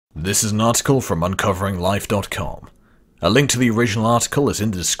This is an article from uncoveringlife.com. A link to the original article is in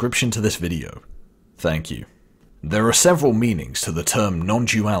the description to this video. Thank you. There are several meanings to the term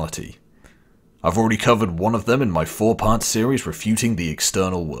non-duality. I've already covered one of them in my 4-part series refuting the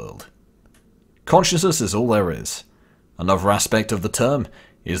external world. Consciousness is all there is. Another aspect of the term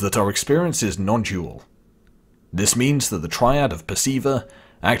is that our experience is non-dual. This means that the triad of perceiver,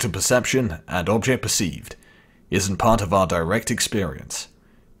 act of perception, and object perceived isn't part of our direct experience,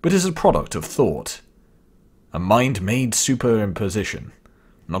 but is a product of thought, a mind-made superimposition,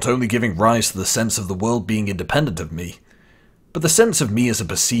 not only giving rise to the sense of the world being independent of me, but the sense of me as a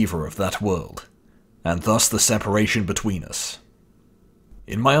perceiver of that world, and thus the separation between us.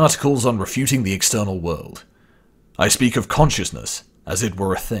 In my articles on refuting the external world, I speak of consciousness as it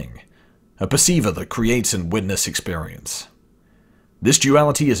were a thing, a perceiver that creates and witness experience. This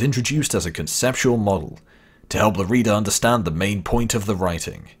duality is introduced as a conceptual model to help the reader understand the main point of the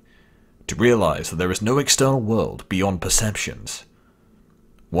writing, to realize that there is no external world beyond perceptions.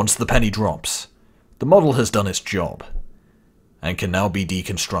 Once the penny drops, the model has done its job, and can now be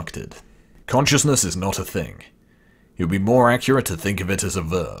deconstructed. Consciousness is not a thing. It would be more accurate to think of it as a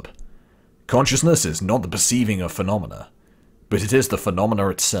verb. Consciousness is not the perceiving of phenomena, but it is the phenomena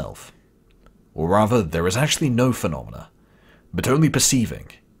itself. Or rather, there is actually no phenomena, but only perceiving.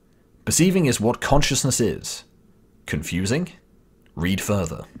 Perceiving is what consciousness is. Confusing? Read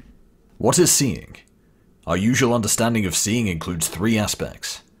further. What is seeing? Our usual understanding of seeing includes 3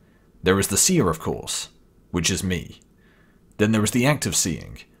 aspects. There is the seer, of course, which is me. Then there is the act of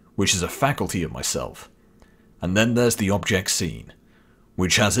seeing, which is a faculty of myself. And then there's the object seen,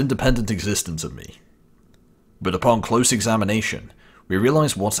 which has independent existence of me. But upon close examination, we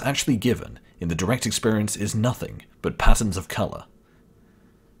realize what's actually given in the direct experience is nothing but patterns of color.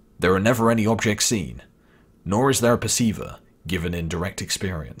 There are never any objects seen, nor is there a perceiver given in direct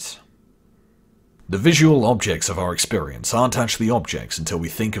experience. The visual objects of our experience aren't actually objects until we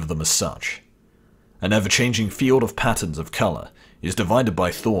think of them as such. An ever-changing field of patterns of color is divided by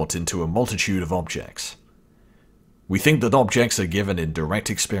thought into a multitude of objects. We think that objects are given in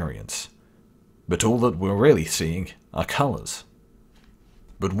direct experience, but all that we're really seeing are colors.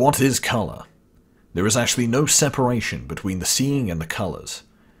 But what is color? There is actually no separation between the seeing and the colors.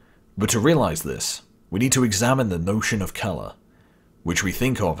 But to realize this, we need to examine the notion of color, which we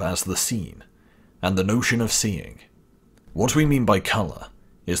think of as the seen, and the notion of seeing. What we mean by color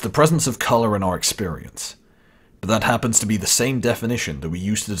is the presence of color in our experience, but that happens to be the same definition that we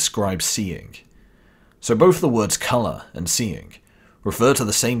use to describe seeing. So both the words color and seeing refer to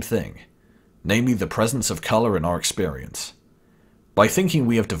the same thing, namely the presence of color in our experience. By thinking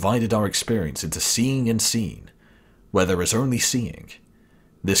we have divided our experience into seeing and seen, where there is only seeing.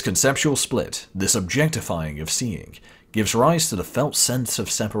 This conceptual split, this objectifying of seeing, gives rise to the felt sense of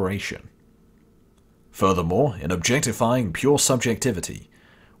separation. Furthermore, in objectifying pure subjectivity,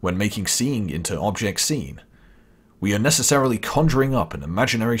 when making seeing into object seen, we are necessarily conjuring up an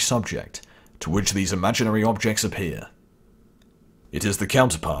imaginary subject to which these imaginary objects appear. It is the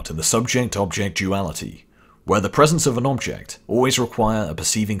counterpart in the subject-object duality, where the presence of an object always requires a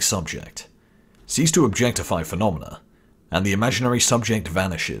perceiving subject. Cease to objectify phenomena, and the imaginary subject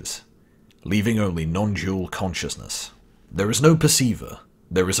vanishes, leaving only non-dual consciousness. There is no perceiver,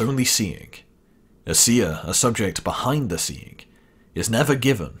 there is only seeing. A seer, a subject behind the seeing, is never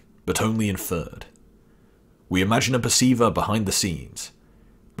given, but only inferred. We imagine a perceiver behind the scenes,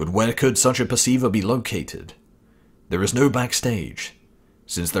 but where could such a perceiver be located? There is no backstage,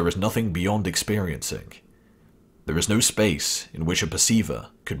 since there is nothing beyond experiencing. There is no space in which a perceiver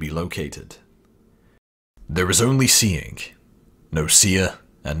could be located. There is only seeing, no seer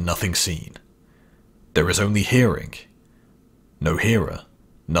and nothing seen. There is only hearing, no hearer,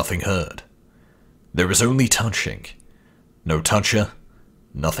 nothing heard. There is only touching, no toucher,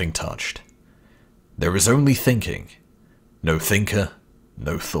 nothing touched. There is only thinking, no thinker,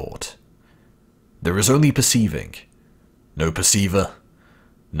 no thought. There is only perceiving, no perceiver,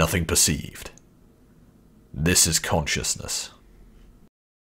 nothing perceived. This is consciousness.